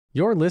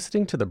You're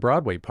listening to the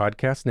Broadway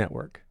Podcast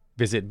Network.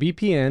 Visit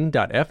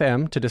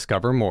bpn.fm to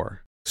discover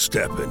more.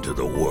 Step into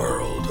the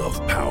world of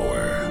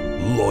power,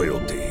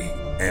 loyalty,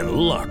 and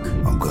luck.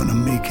 I'm gonna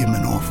make him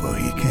an offer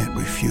he can't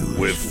refuse.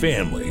 With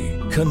family,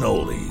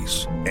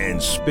 cannolis,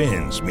 and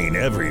spins mean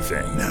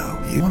everything.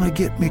 Now, you wanna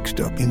get mixed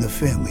up in the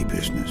family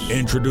business.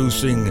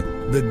 Introducing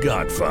The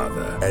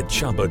Godfather at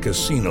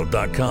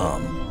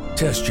ChumbaCasino.com.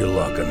 Test your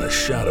luck in the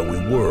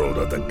shadowy world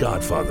of The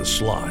Godfather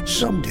slot.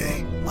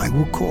 Someday, I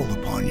will call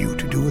upon you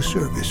to do a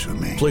service for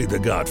me. Play The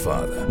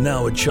Godfather,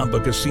 now at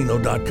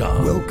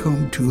ChumbaCasino.com.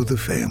 Welcome to the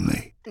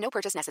family. No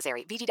purchase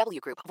necessary. VGW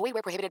Group. Void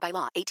where prohibited by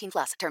law. 18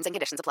 plus. Terms and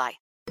conditions apply.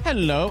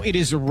 Hello, it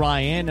is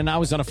Ryan, and I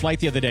was on a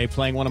flight the other day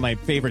playing one of my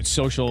favorite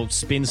social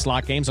spin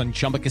slot games on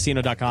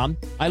ChumbaCasino.com.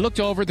 I looked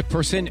over at the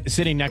person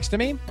sitting next to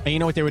me, and you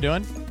know what they were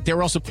doing? They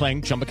were also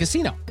playing Chumba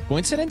Casino.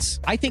 Coincidence?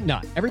 I think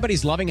not.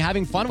 Everybody's loving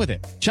having fun with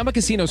it. Chumba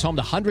Casino is home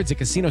to hundreds of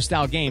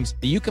casino-style games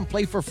that you can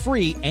play for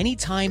free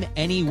anytime,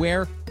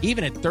 anywhere,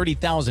 even at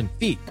 30,000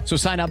 feet. So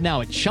sign up now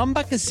at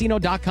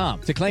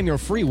ChumbaCasino.com to claim your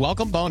free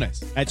welcome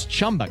bonus. That's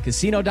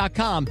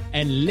ChumbaCasino.com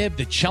and live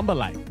the Chumba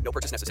life. No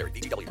purchase necessary.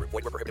 VGW Group.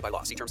 Void where prohibited by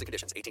law. See terms and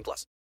conditions. 18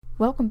 plus.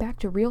 Welcome back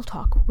to Real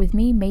Talk with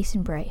me,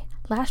 Mason Bray.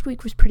 Last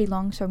week was pretty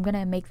long, so I'm going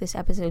to make this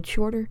episode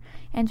shorter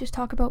and just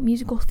talk about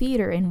musical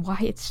theater and why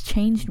it's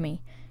changed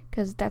me,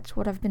 because that's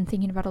what I've been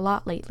thinking about a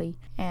lot lately,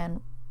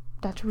 and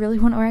that's really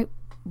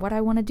what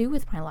I want to do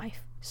with my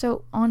life.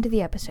 So, on to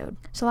the episode.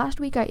 So last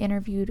week I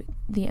interviewed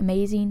the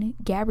amazing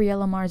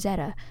Gabriella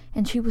Marzetta,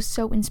 and she was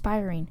so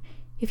inspiring.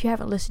 If you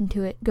haven't listened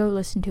to it, go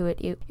listen to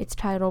it. It's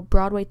titled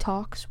Broadway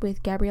Talks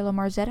with Gabriella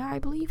Marzetta, I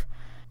believe.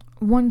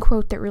 One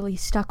quote that really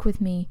stuck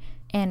with me,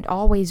 and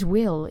always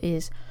will,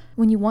 is,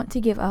 "When you want to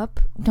give up,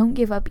 don't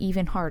give up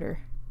even harder."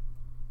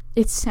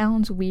 It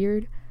sounds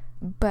weird,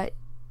 but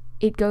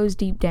it goes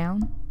deep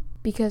down.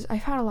 Because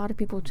I've had a lot of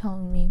people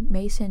telling me,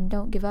 "Mason,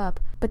 don't give up."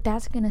 But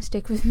that's going to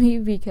stick with me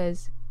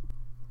because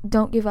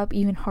don't give up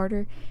even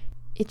harder.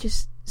 It's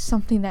just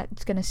something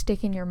that's going to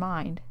stick in your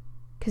mind.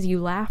 Because you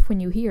laugh when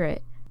you hear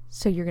it.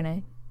 So you're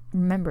going to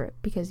remember it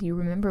because you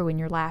remember when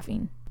you're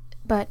laughing.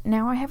 But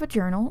now I have a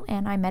journal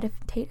and I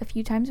meditate a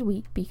few times a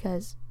week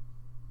because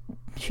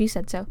she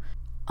said so.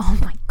 Oh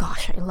my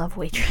gosh, I love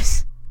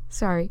Waitress.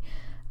 Sorry.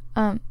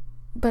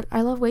 But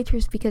I love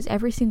Waitress because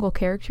every single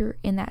character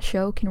in that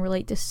show can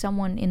relate to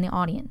someone in the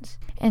audience.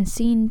 And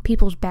seeing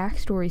people's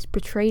backstories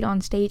portrayed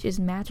on stage is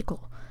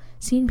magical.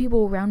 Seeing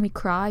people around me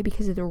cry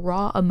because of the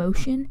raw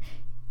emotion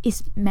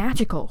is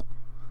magical.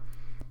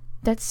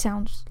 That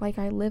sounds like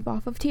I live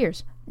off of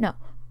tears. No,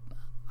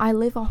 I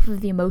live off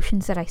of the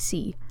emotions that I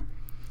see.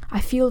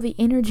 I feel the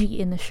energy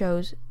in the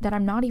shows that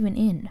I'm not even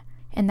in.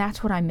 And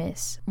that's what I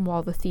miss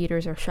while the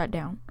theaters are shut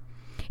down.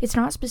 It's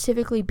not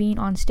specifically being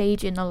on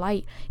stage in the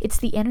light, it's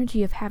the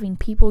energy of having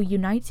people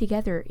unite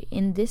together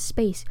in this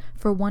space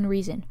for one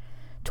reason,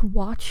 to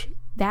watch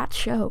that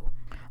show.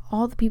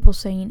 All the people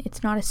saying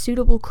it's not a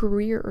suitable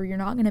career or you're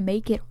not going to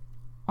make it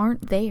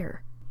aren't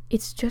there.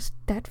 It's just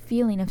that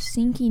feeling of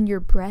syncing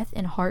your breath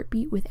and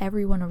heartbeat with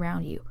everyone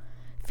around you,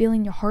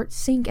 feeling your heart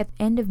sink at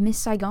the end of Miss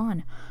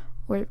Saigon,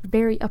 or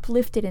very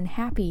uplifted and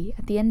happy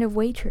at the end of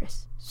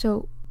Waitress.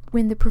 So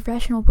when the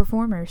professional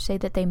performers say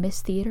that they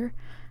miss theater,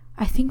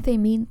 I think they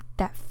mean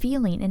that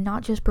feeling and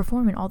not just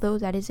performing, although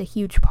that is a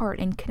huge part,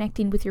 and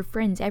connecting with your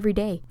friends every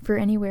day for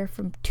anywhere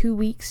from 2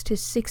 weeks to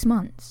 6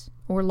 months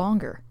or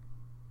longer.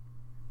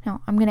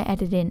 Now, I'm going to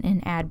edit in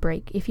an ad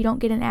break. If you don't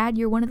get an ad,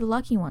 you're one of the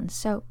lucky ones,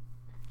 so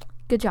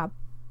good job.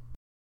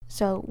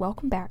 So,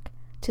 welcome back.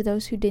 To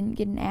those who didn't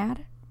get an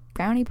ad,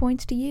 brownie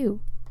points to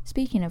you.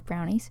 Speaking of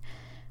brownies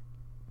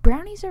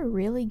are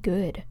really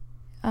good.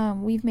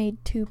 We've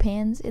made 2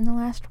 pans in the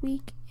last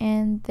week,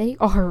 and they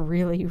are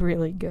really,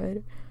 really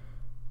good.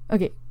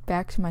 Okay,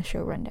 back to my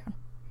show rundown.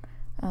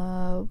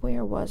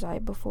 Where was I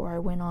before I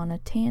went on a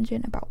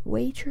tangent about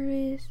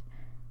Waitress?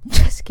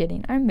 Just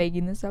kidding, I'm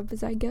making this up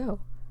as I go.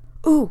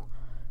 Ooh,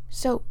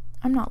 so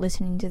I'm not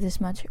listening to this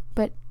much,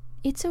 but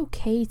it's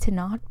okay to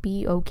not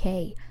be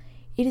okay.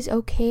 It is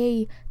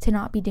okay to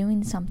not be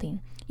doing something.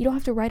 You don't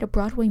have to write a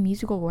Broadway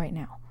musical right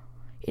now.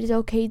 It is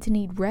okay to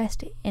need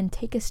rest and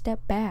take a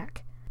step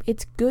back.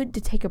 It's good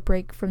to take a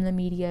break from the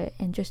media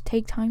and just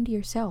take time to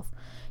yourself,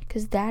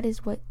 because that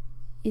is what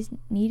is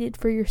needed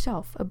for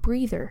yourself, a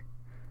breather.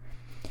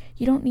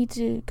 You don't need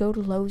to go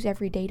to Lowe's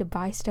every day to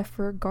buy stuff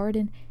for a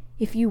garden.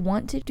 If you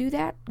want to do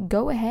that,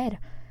 go ahead.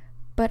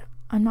 But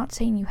I'm not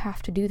saying you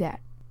have to do that.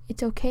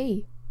 It's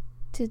okay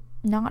to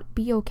not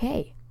be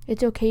okay.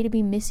 It's okay to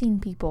be missing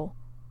people.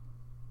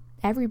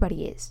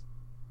 Everybody is.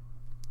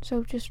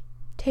 So just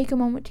take a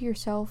moment to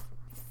yourself,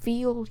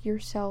 feel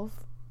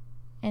yourself,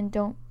 and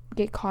don't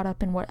get caught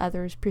up in what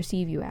others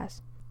perceive you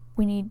as.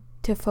 We need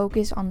to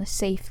focus on the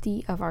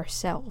safety of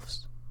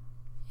ourselves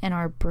and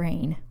our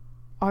brain.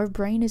 Our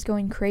brain is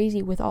going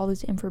crazy with all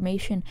this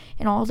information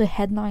and all the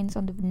headlines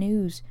on the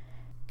news.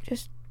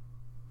 Just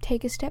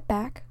take a step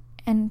back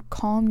and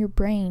calm your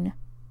brain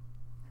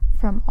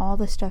from all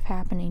the stuff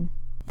happening.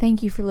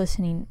 Thank you for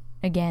listening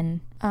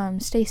again.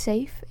 Stay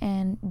safe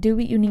and do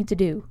what you need to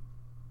do.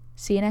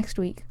 See you next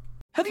week.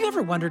 Have you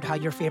ever wondered how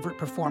your favorite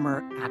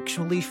performer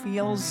actually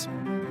feels?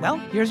 Well,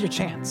 here's your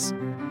chance.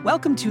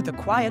 Welcome to The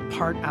Quiet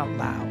Part Out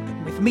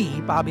Loud with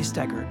me, Bobby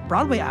Steggert,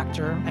 Broadway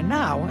actor and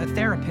now a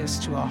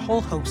therapist to a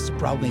whole host of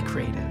Broadway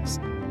creatives.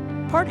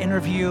 Part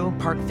interview,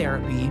 part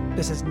therapy,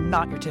 this is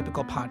not your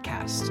typical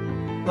podcast.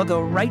 We'll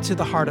go right to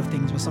the heart of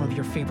things with some of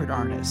your favorite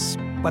artists,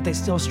 what they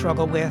still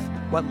struggle with,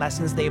 what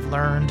lessons they've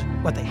learned,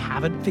 what they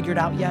haven't figured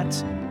out yet.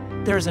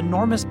 There's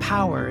enormous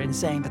power in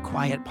saying the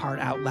quiet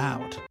part out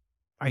loud.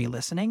 Are you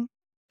listening?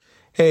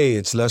 Hey,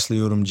 it's Leslie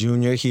Odom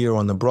Jr. here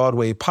on the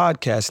Broadway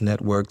Podcast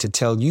Network to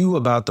tell you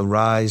about the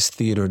Rise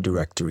Theater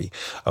Directory,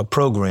 a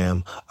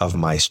program of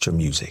Maestro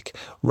Music.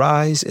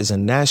 Rise is a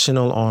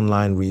national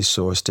online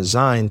resource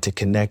designed to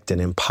connect and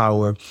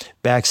empower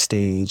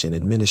backstage and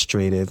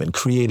administrative and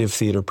creative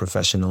theater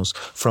professionals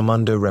from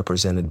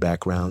underrepresented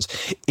backgrounds.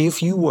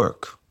 If you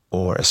work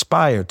or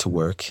aspire to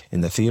work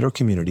in the theater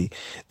community,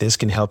 this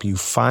can help you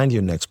find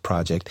your next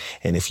project.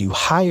 And if you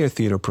hire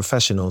theater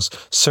professionals,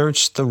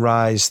 search the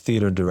Rise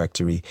Theater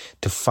Directory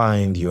to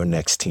find your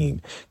next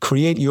team.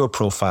 Create your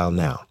profile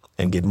now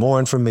and get more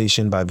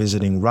information by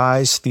visiting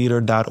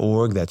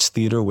risetheater.org. That's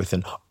theater with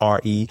an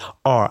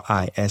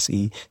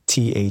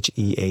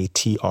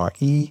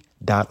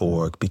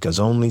RERISETHEATRE.org, because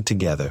only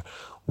together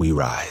we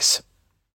rise.